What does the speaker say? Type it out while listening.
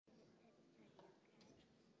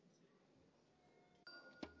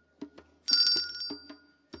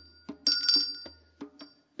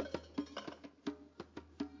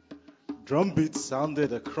Drumbeats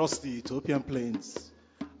sounded across the Ethiopian plains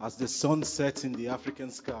as the sun set in the African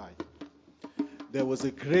sky. There was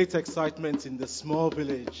a great excitement in the small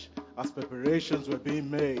village as preparations were being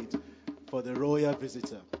made for the royal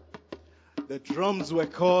visitor. The drums were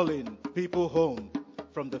calling people home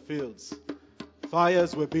from the fields.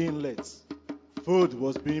 Fires were being lit. Food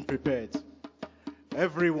was being prepared.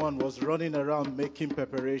 Everyone was running around making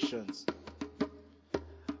preparations.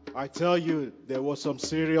 I tell you, there was some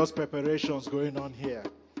serious preparations going on here.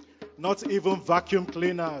 Not even vacuum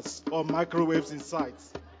cleaners or microwaves in sight.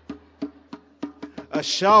 A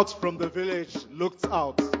shout from the village looked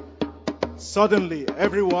out. Suddenly,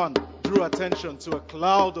 everyone drew attention to a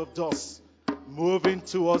cloud of dust moving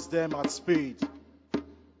towards them at speed.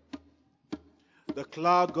 The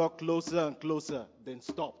cloud got closer and closer, then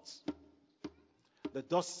stopped. The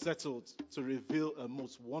dust settled to reveal a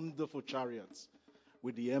most wonderful chariot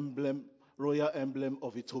with the royal emblem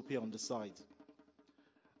of Ethiopia on the side.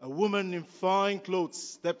 A woman in fine clothes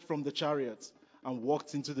stepped from the chariot and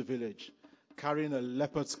walked into the village, carrying a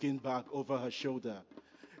leopard skin bag over her shoulder.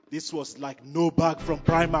 This was like no bag from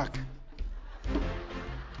Primark.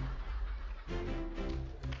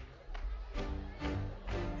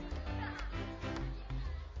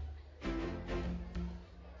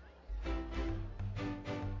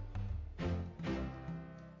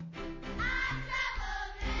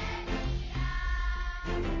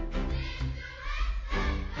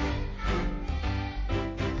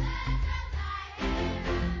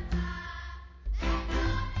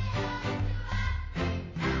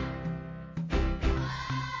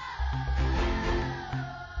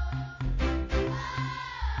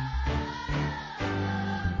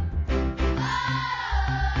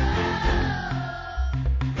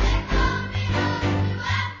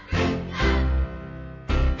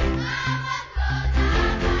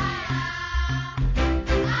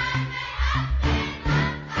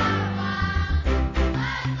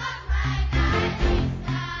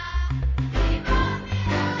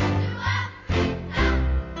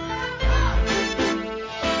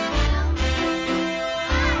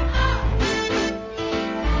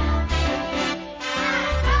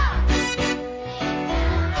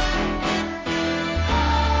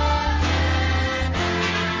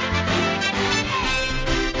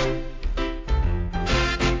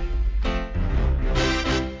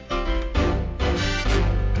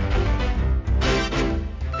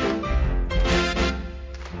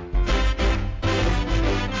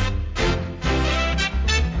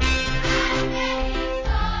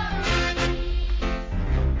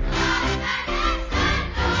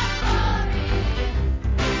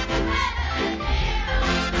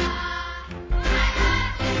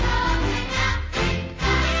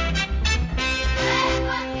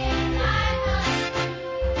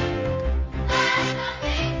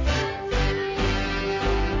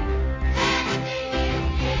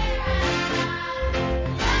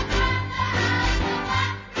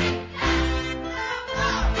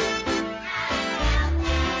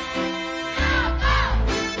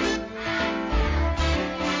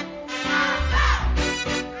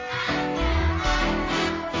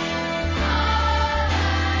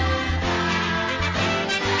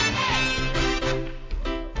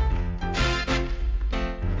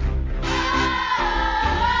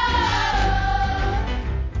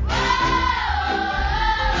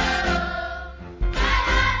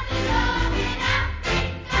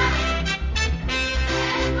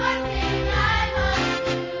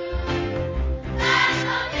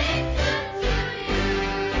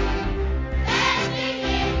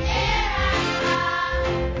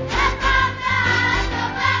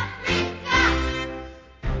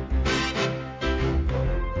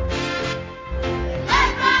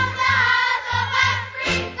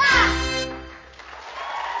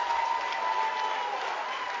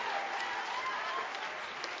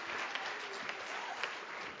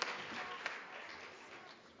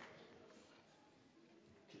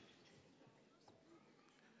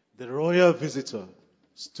 The royal visitor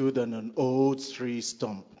stood on an old tree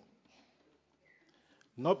stump.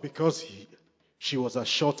 Not because she was as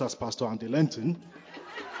short as Pastor Andy Lenton,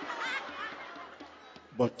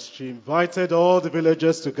 but she invited all the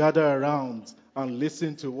villagers to gather around and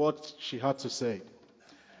listen to what she had to say.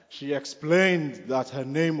 She explained that her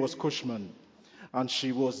name was Cushman and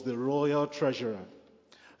she was the royal treasurer.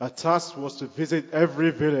 Her task was to visit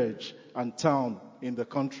every village and town in the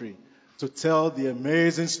country to tell the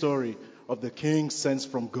amazing story of the king sent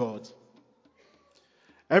from God.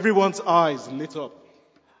 Everyone's eyes lit up,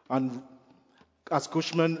 and as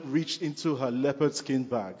Cushman reached into her leopard skin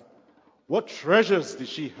bag, what treasures did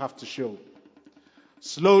she have to show?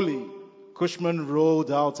 Slowly, Cushman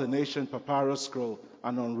rolled out an ancient papyrus scroll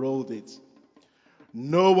and unrolled it.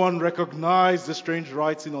 No one recognized the strange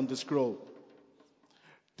writing on the scroll.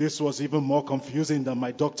 This was even more confusing than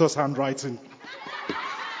my doctor's handwriting.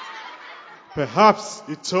 Perhaps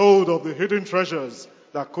it told of the hidden treasures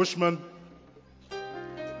that Cushman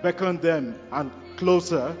beckoned them and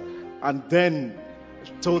closer, and then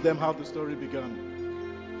told them how the story began.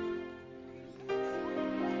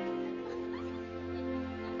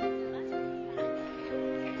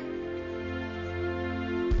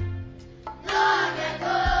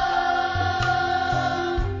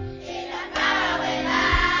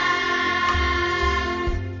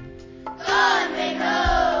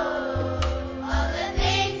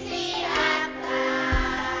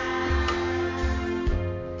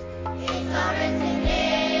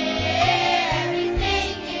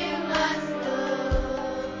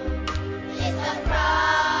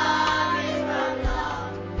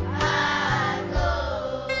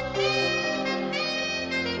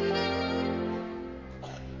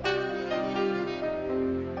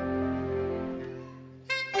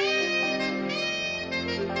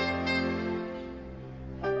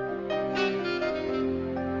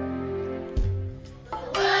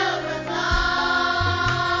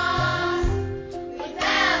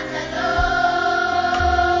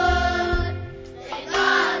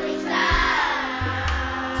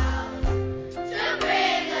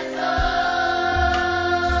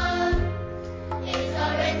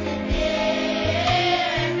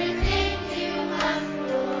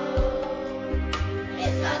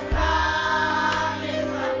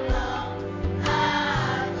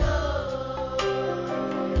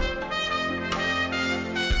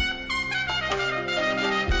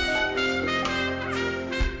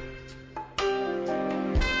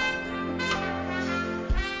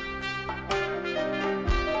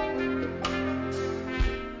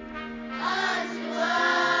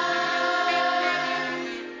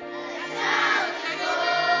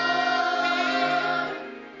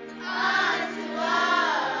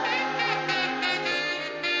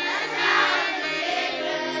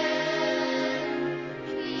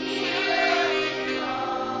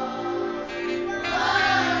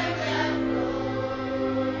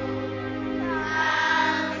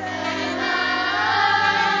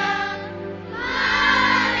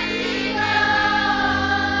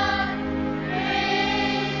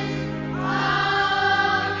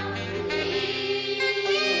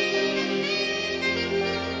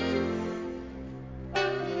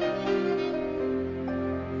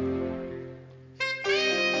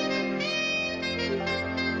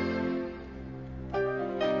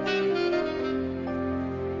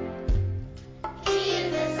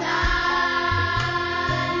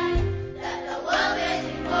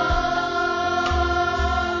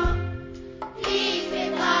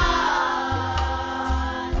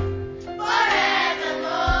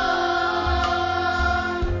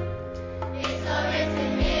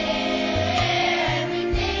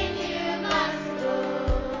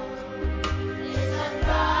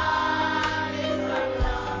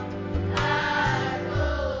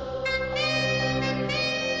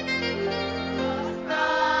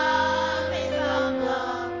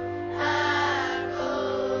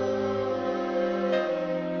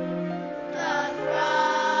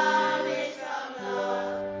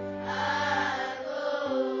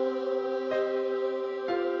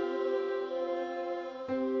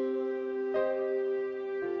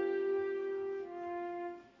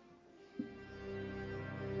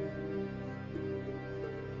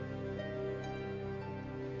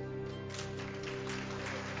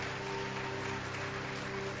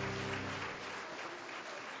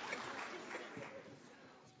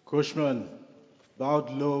 Cushman bowed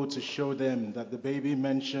low to show them that the baby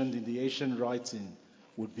mentioned in the ancient writing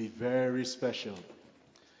would be very special.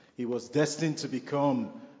 He was destined to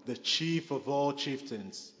become the chief of all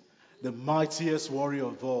chieftains, the mightiest warrior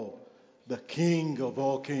of all, the king of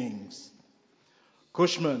all kings.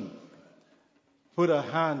 Cushman put her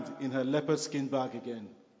hand in her leopard skin bag again.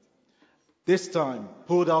 This time,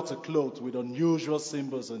 pulled out a cloth with unusual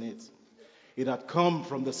symbols on it. It had come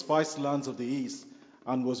from the spice lands of the East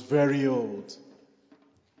and was very old.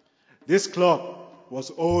 This cloth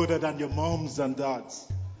was older than your moms and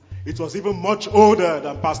dads. It was even much older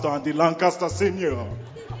than Pastor Andy Lancaster Sr.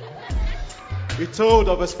 It told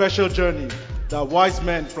of a special journey that wise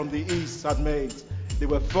men from the East had made. They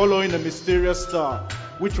were following a mysterious star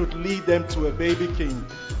which would lead them to a baby king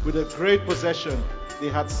with a great possession they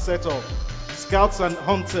had set up. Scouts and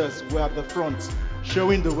hunters were at the front,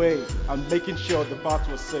 showing the way and making sure the path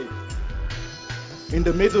was safe. In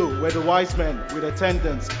the middle were the wise men with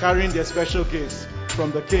attendants carrying their special gifts,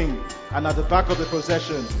 from the king, and at the back of the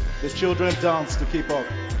procession, the children dance to keep up.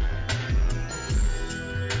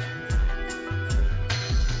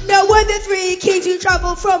 Now when the three kings who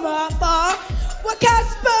travel from afar, were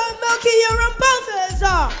Casper, Melchior and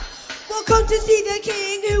Balthazar, will come to see the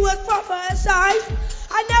king who was prophesied,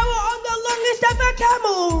 and now we're on the longest ever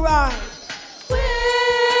camel ride.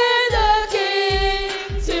 We're the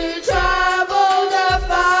kings who traveled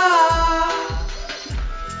afar.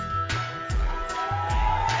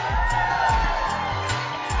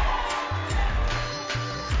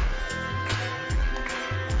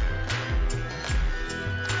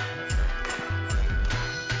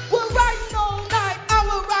 We're riding all night and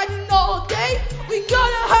we're riding all day. We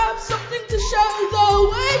gotta have something to show the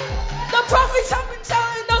way. The prophets have been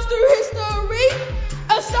telling us through history.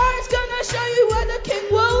 A star is gonna show you where the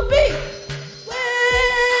king will be.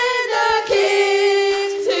 We're the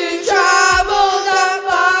kings who traveled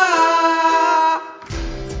afar.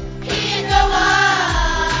 He is the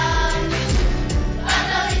one,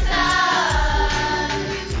 God's only son.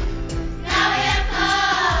 Now we have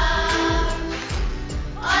come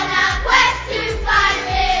on our quest to find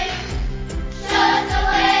him. Show us the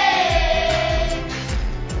way,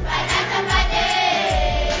 by night and by day.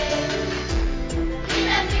 Lead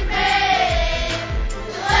us to pray,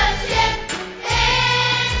 to worship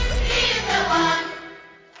him. He is the one.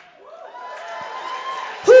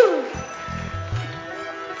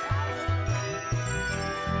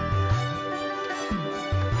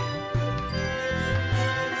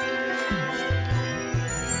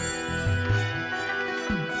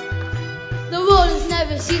 The world has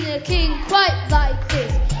never seen a king quite like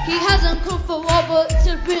this. He hasn't come for war but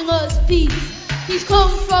to bring us peace. He's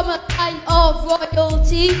come from a line of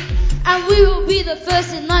royalty, and we will be the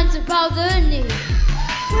first in line to bow the knee.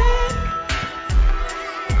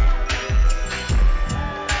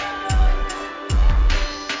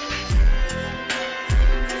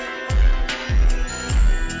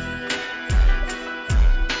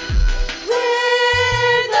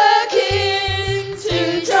 We're the kings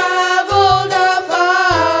who traveled afar.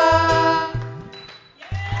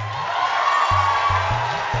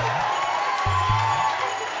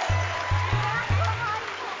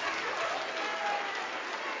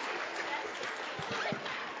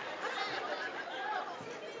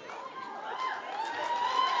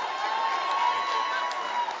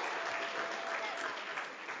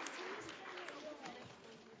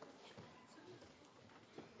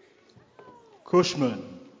 Cushman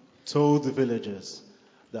told the villagers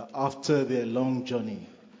that after their long journey,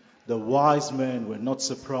 the wise men were not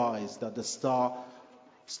surprised that the star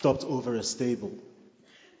stopped over a stable.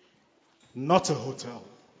 Not a hotel,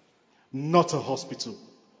 not a hospital,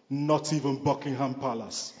 not even Buckingham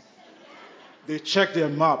Palace. They checked their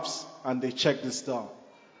maps and they checked the star.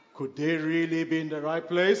 Could they really be in the right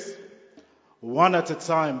place? One at a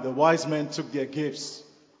time, the wise men took their gifts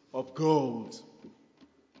of gold,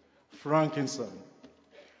 frankincense,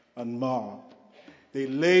 and myrrh. They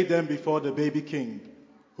laid them before the baby king,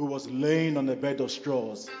 who was laying on a bed of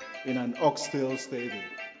straws in an oxtail stable.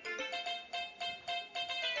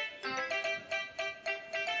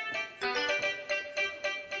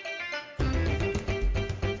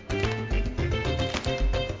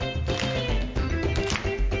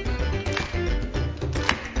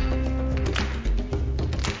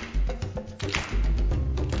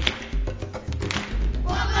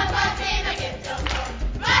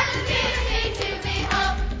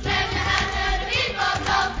 Treasure house of the people,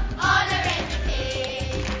 all arranged to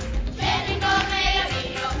king. Training for May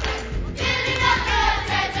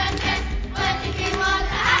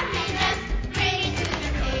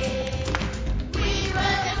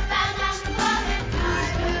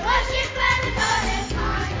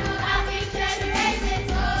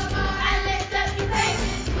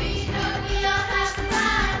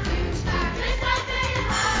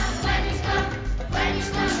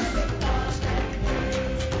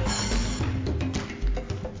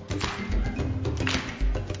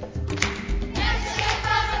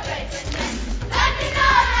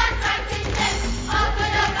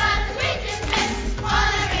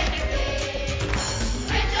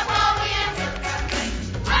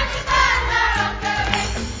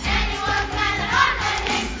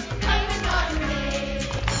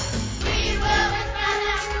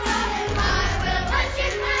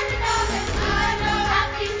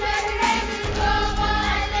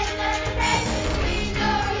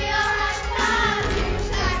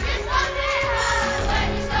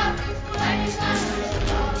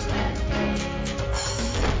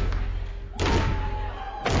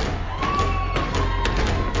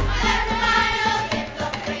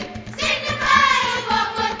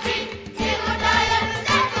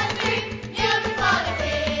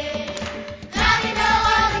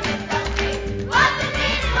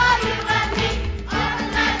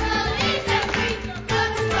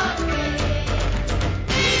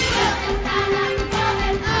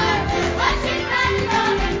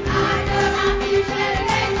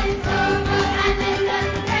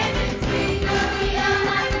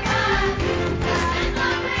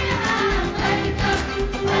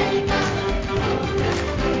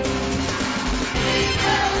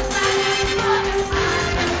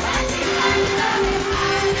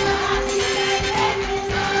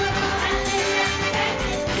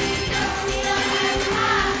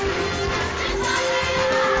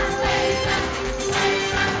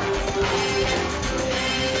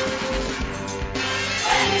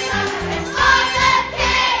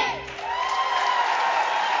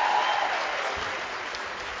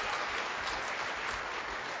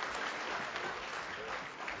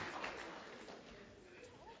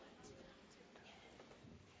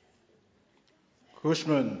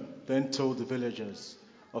Cushman then told the villagers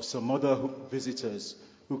of some other visitors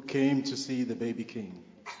who came to see the baby king,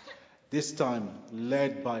 this time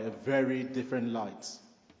led by a very different light.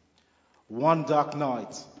 One dark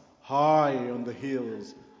night, high on the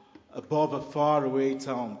hills, above a faraway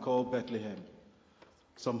town called Bethlehem,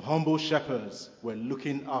 some humble shepherds were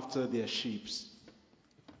looking after their sheep.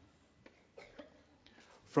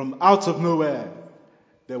 From out of nowhere,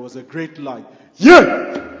 there was a great light.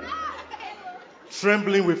 Yeah!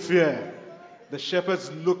 Trembling with fear, the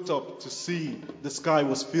shepherds looked up to see the sky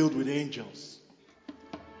was filled with angels.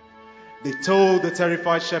 They told the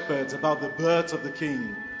terrified shepherds about the birth of the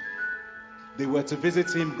king. They were to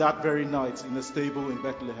visit him that very night in a stable in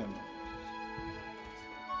Bethlehem.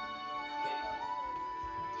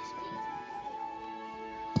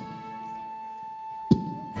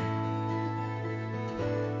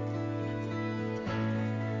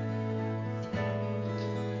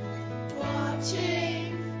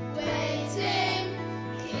 Watching, waiting,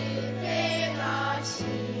 keeping our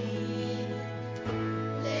sheep,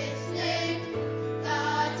 listening,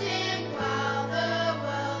 guarding while the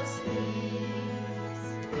world sleeps.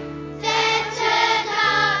 Then turn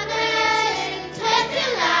darkness into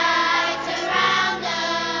light around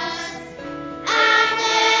us, and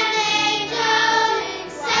an angel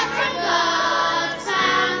sent from God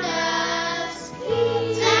found us.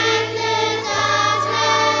 And the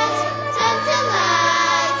darkness turned to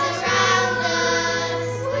light around us,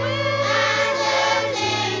 and an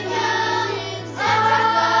angel sent from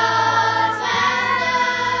God found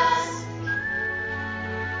us.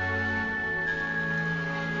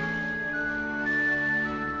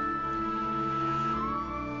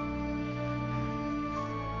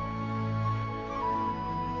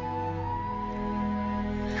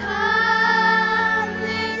 Come,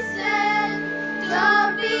 listen,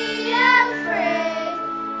 don't be afraid.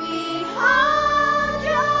 Behold,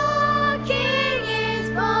 your King is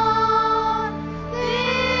born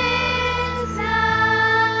this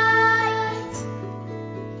night.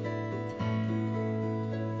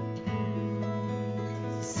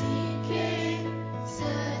 Seeking,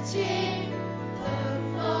 searching, look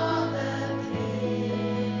for the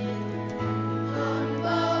King.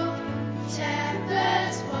 Humble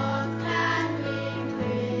shepherds, what can we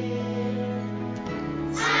bring?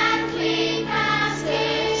 And we found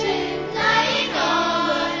Him lying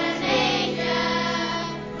on a manger.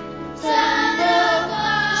 Son of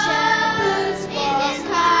God, shepherds, what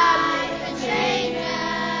can we bring?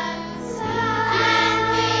 And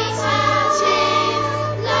we found Him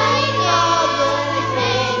lying on a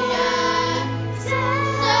manger. Son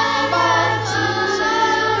of God,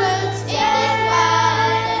 shepherds, it is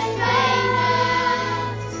wild and strangers.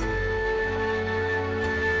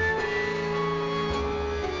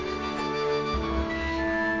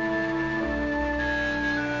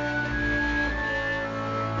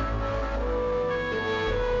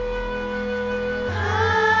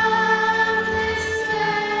 Come,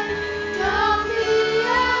 listen, don't be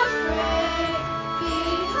afraid.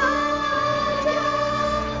 Behold, your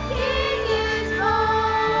King is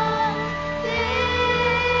born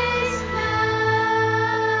this night.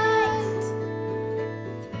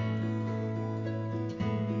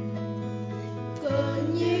 Good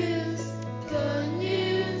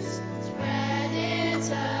news, spread it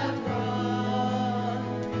abroad.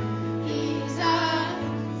 He's our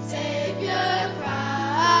Savior,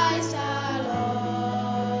 Christ our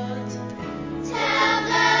Lord. Tell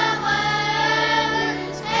the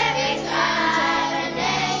world, every tribe and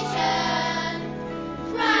nation,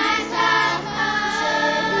 Christ has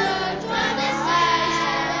come, join the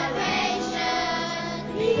celebration.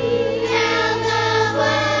 Tell the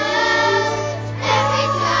world, every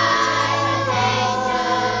tribe and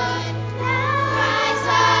nation, Christ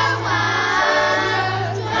has come,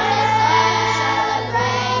 join the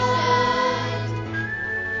celebration.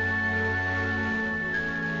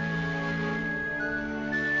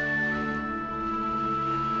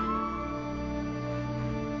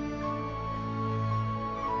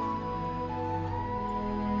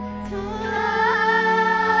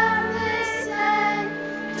 Come, listen,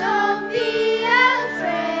 don't be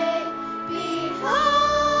afraid.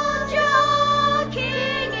 Behold, your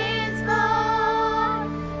King is born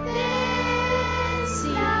this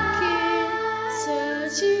night.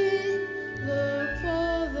 Searching, look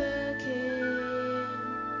for the King.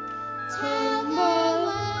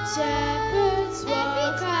 Humble shepherds,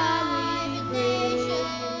 what can we bring?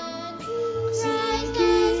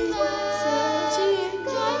 Seeking, searching,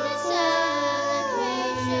 join the celebration.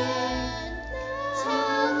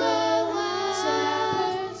 Humble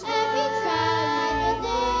shepherds, what can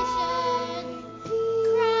we bring?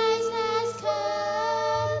 Christ has come.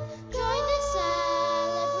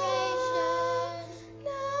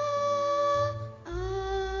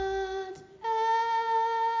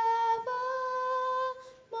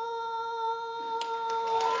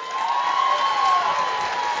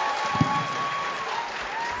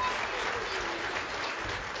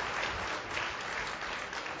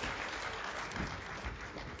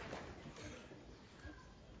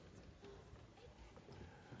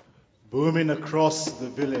 Booming across the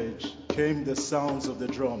village came the sounds of the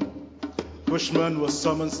drum. Cushman was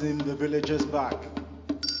summoning the villagers back.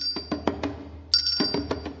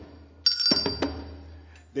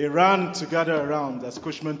 They ran to gather around as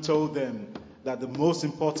Cushman told them that the most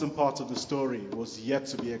important part of the story was yet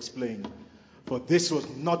to be explained. For this was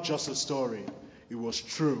not just a story, it was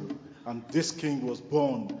true, and this king was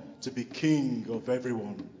born to be king of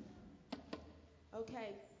everyone. Okay,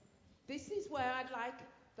 this is where I'd like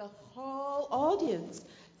the whole audience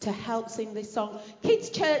to help sing this song. Kids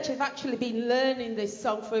Church have actually been learning this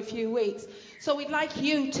song for a few weeks, so we'd like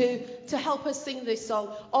you to help us sing this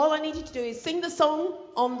song. All I need you to do is sing the song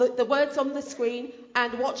on the words on the screen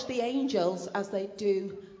and watch the angels as they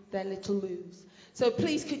do their little moves. So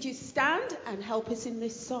please could you stand and help us in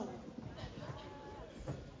this song?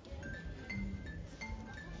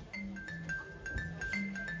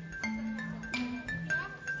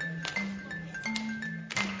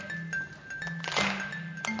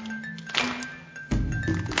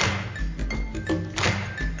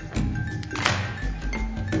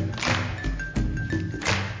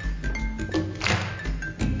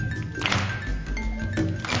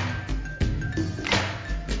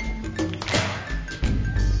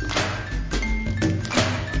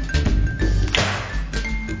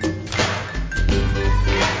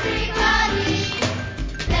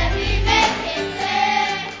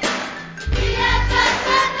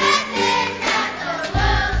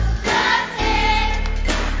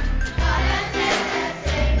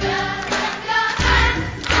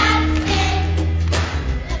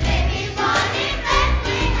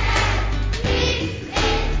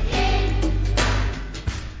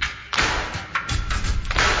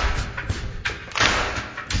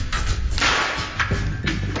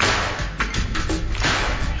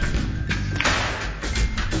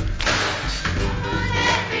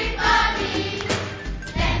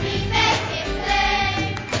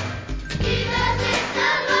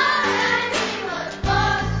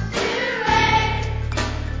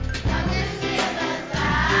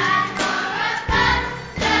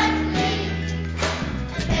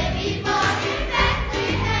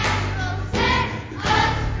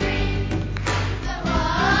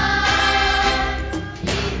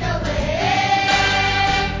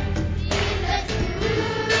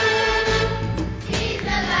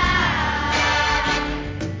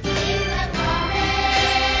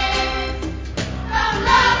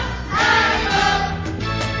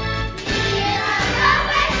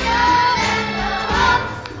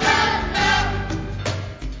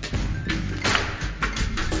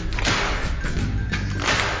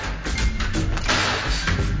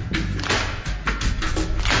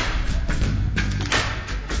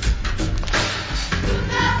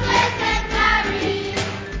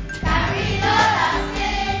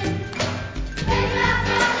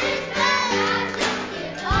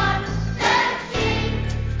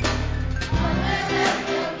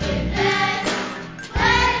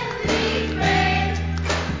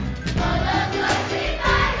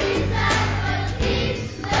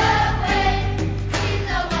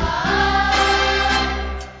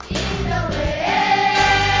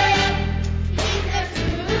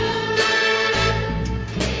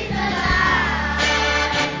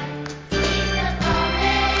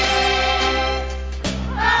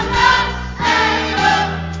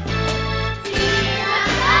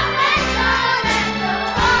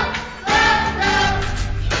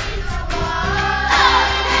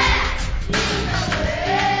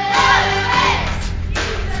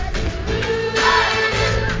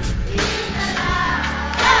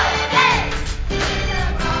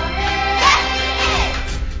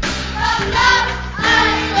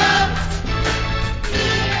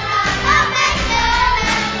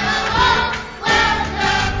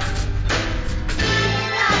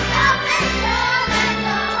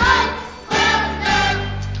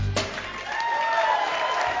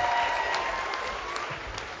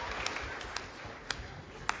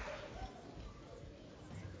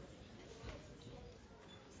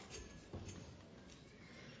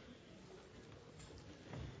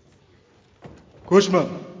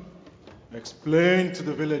 Cushman, explain to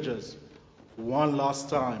the villagers one last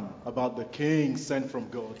time about the king sent from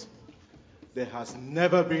God. There has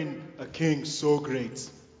never been a king so great.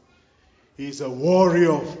 He is a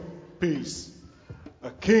warrior of peace,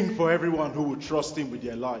 a king for everyone who would trust him with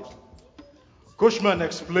their life. Cushman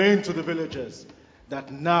explained to the villagers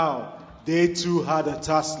that now they too had a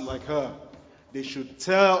task like her. They should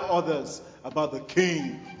tell others about the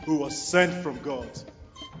king who was sent from God.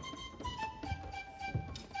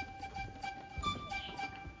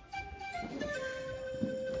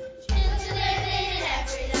 Children in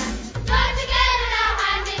every land, join together now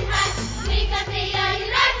hand in hand.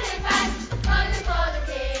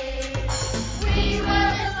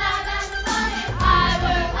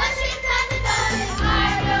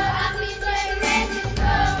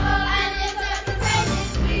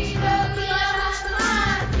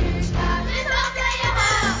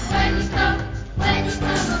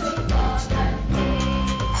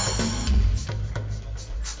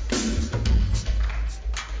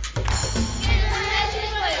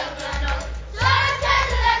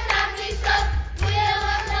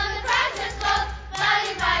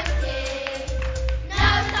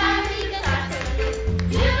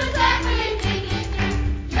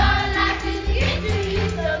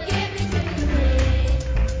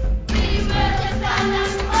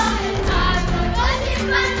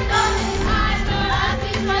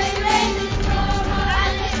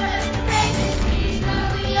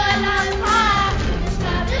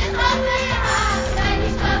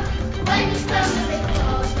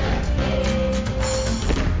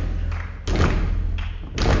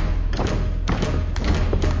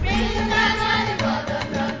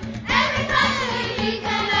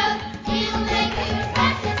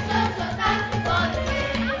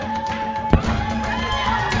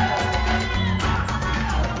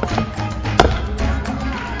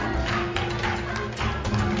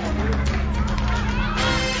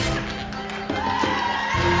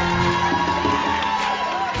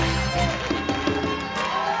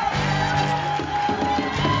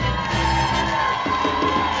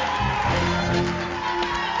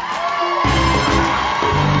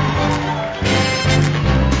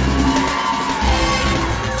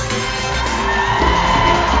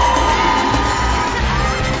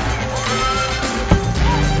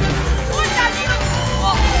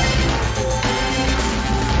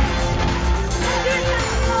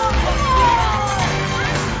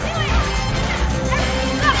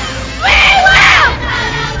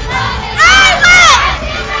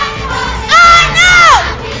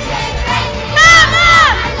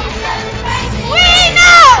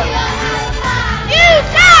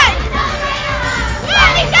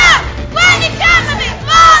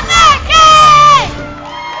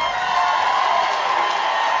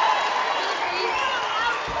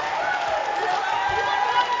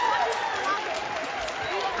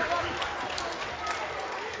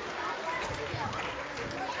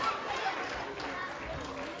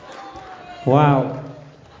 Wow.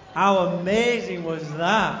 How amazing was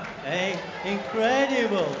that? Eh?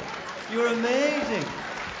 Incredible. You're amazing.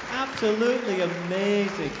 Absolutely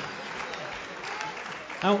amazing.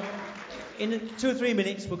 Now, in 2 or 3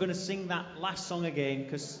 minutes, we're going to sing that last song again,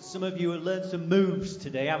 because some of you have learned some moves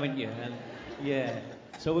today, haven't you? And yeah.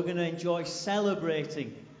 So we're going to enjoy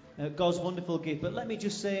celebrating God's wonderful gift. But let me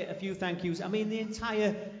just say a few thank yous. I mean, the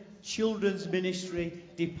entire children's ministry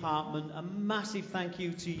department, a massive thank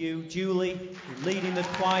you to you, Julie, leading the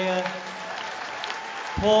choir,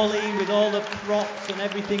 Pauline with all the props and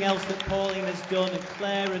everything else that Pauline has done, and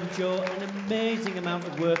Claire and Joe, an amazing amount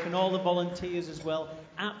of work, and all the volunteers as well,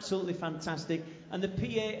 absolutely fantastic. And the PA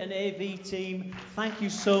and AV team, thank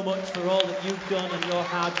you so much for all that you've done and your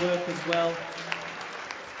hard work as well.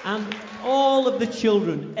 And all of the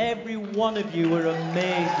children, every one of you were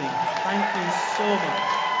amazing. Thank you so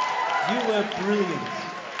much. You were brilliant.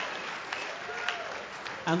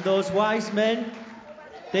 And those wise men,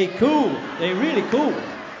 they cool. They really cool.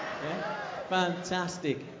 Yeah?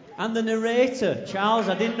 Fantastic. And the narrator, Charles,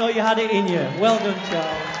 I didn't know you had it in you. Well done,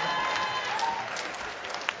 Charles.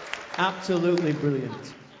 Absolutely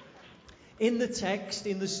brilliant. In the text,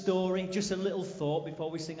 in the story, just a little thought before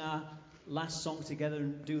we sing our last song together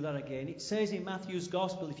and do that again. It says in Matthew's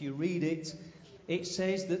Gospel, if you read it, it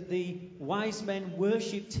says that the wise men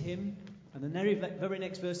worshipped him, and the very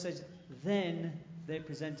next verse says, then they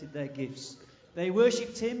presented their gifts. They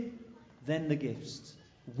worshipped him, then the gifts.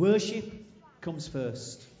 Worship comes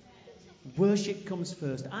first. Worship comes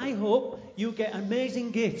first. I hope you get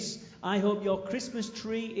amazing gifts. I hope your Christmas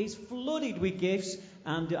tree is flooded with gifts.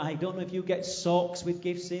 And I don't know if you get socks with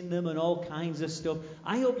gifts in them and all kinds of stuff.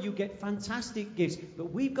 I hope you get fantastic gifts.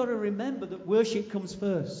 But we've got to remember that worship comes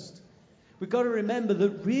first. We've got to remember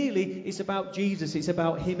that really it's about Jesus. It's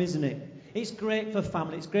about him, isn't it? It's great for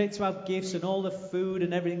family. It's great to have gifts and all the food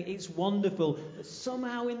and everything. It's wonderful. But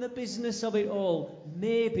somehow in the business of it all,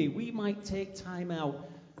 maybe we might take time out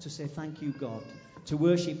to say thank you, God, to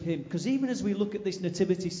worship him. Because even as we look at this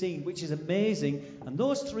nativity scene, which is amazing, and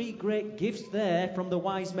those 3 great gifts there from the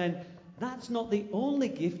wise men, that's not the only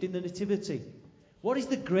gift in the nativity. What is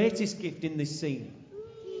the greatest gift in this scene?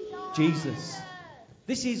 Jesus.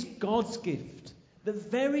 This is God's gift. The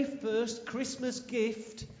very first Christmas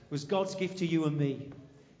gift was God's gift to you and me.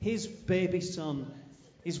 His baby son,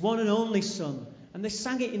 his one and only son. And they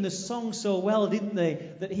sang it in the song so well, didn't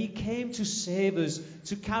they? That he came to save us,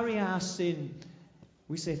 to carry our sin.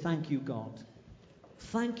 We say thank you, God.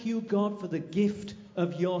 Thank you, God, for the gift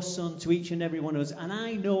of your son to each and every one of us. And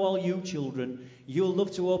I know all you children, you'll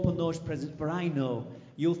love to open those presents, but I know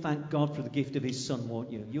you'll thank God for the gift of his son,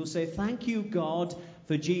 won't you? You'll say thank you, God,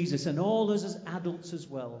 for Jesus, and all us as adults as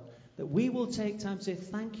well. That we will take time to say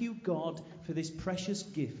thank you, God, for this precious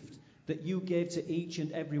gift that you gave to each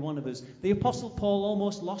and every one of us. The Apostle Paul,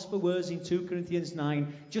 almost lost for words in 2 Corinthians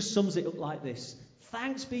 9, just sums it up like this.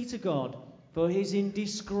 Thanks be to God for his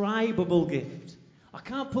indescribable gift. I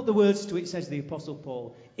can't put the words to it, says the Apostle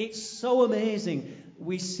Paul. It's so amazing.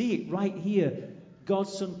 We see it right here.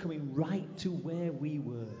 God's Son coming right to where we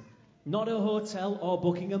were. Not a hotel or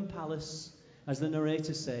Buckingham Palace, as the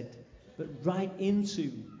narrator said, but right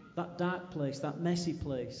into that dark place, that messy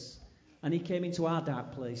place. And he came into our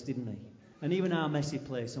dark place, didn't he? And even our messy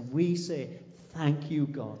place. And we say, thank you,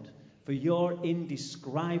 God, for your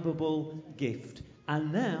indescribable gift.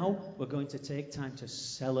 And now we're going to take time to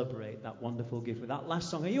celebrate that wonderful gift with that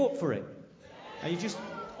last song. Are you up for it? Are you just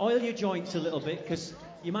oil your joints a little bit, because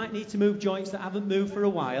you might need to move joints that haven't moved for a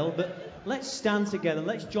while. But let's stand together.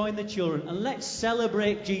 Let's join the children and let's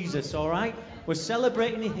celebrate Jesus, all right? We're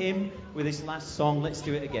celebrating him with this last song. Let's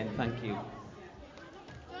do it again. Thank you.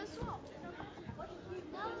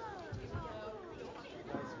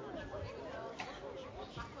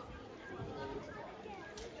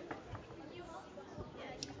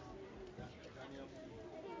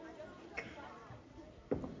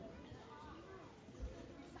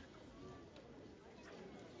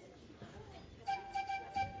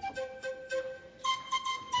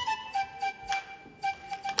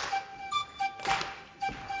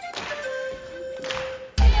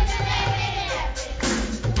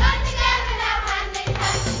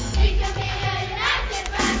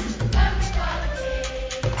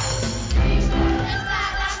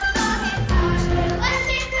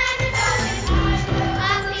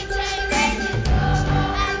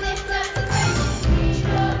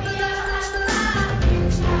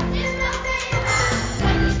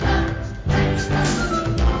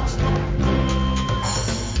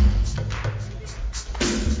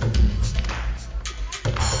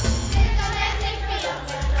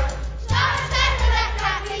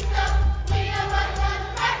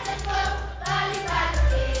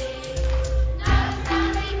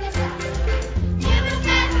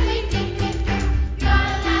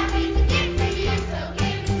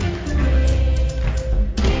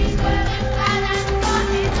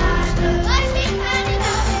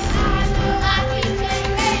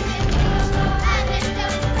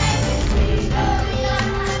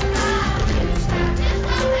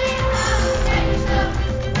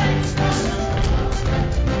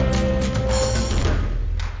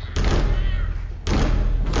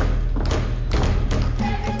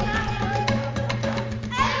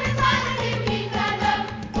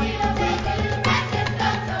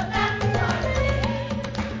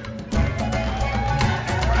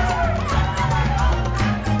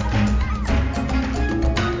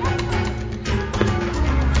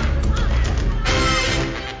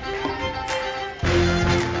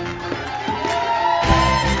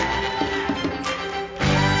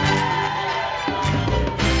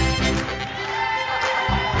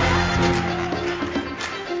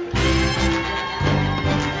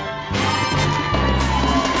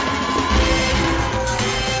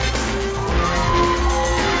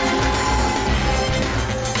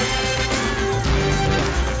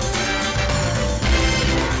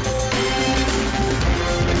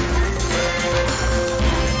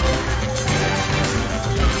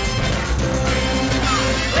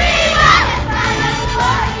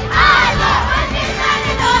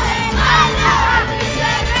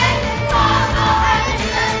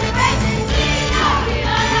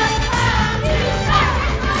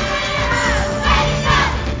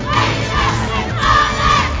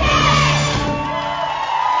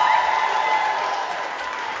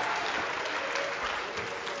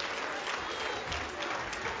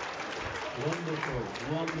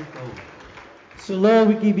 go. So, Lord,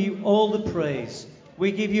 we give you all the praise.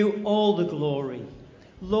 We give you all the glory.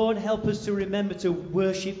 Lord, help us to remember to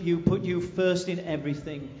worship you, put you first in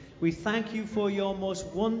everything. We thank you for your most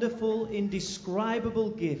wonderful,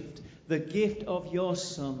 indescribable gift, the gift of your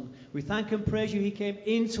Son. We thank and praise you. He came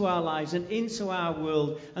into our lives and into our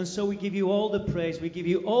world. And so we give you all the praise. We give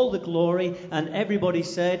you all the glory. And everybody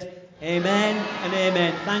said, Amen and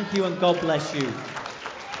amen. Thank you and God bless you.